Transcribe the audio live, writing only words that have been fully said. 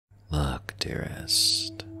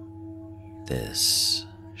dearest, this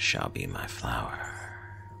shall be my flower,"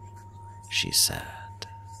 she said,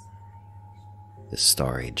 "the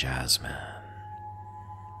starry jasmine,"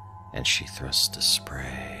 and she thrust a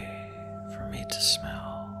spray for me to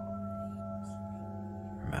smell.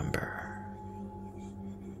 Remember,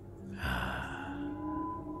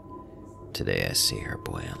 today I see her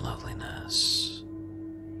buoyant loveliness,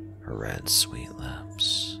 her red sweet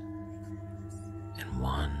lips. In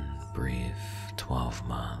one brief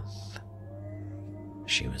 12-month,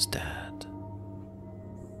 she was dead.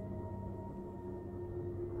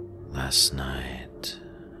 Last night,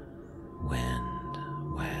 wind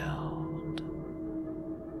wailed.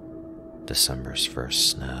 December's first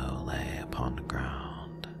snow lay upon the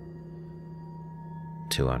ground,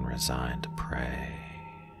 too unresigned to pray,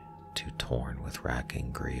 too torn with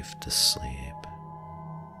racking grief to sleep.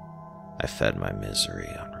 I fed my misery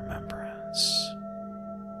on remembrance.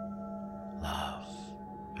 "Love,"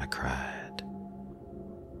 I cried,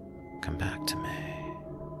 "come back to me,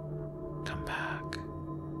 come back.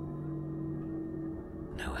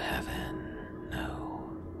 No heaven, no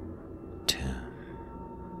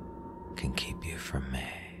tomb can keep you from me.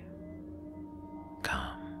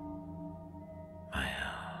 Come, my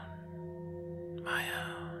own, my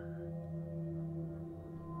own."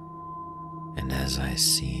 And as I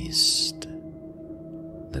ceased,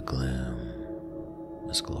 the gloom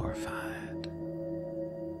was glorified.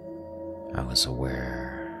 I was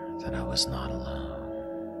aware that I was not alone.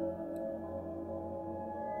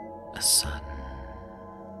 A sudden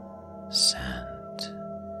scent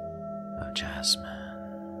of jasmine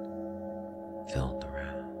filled the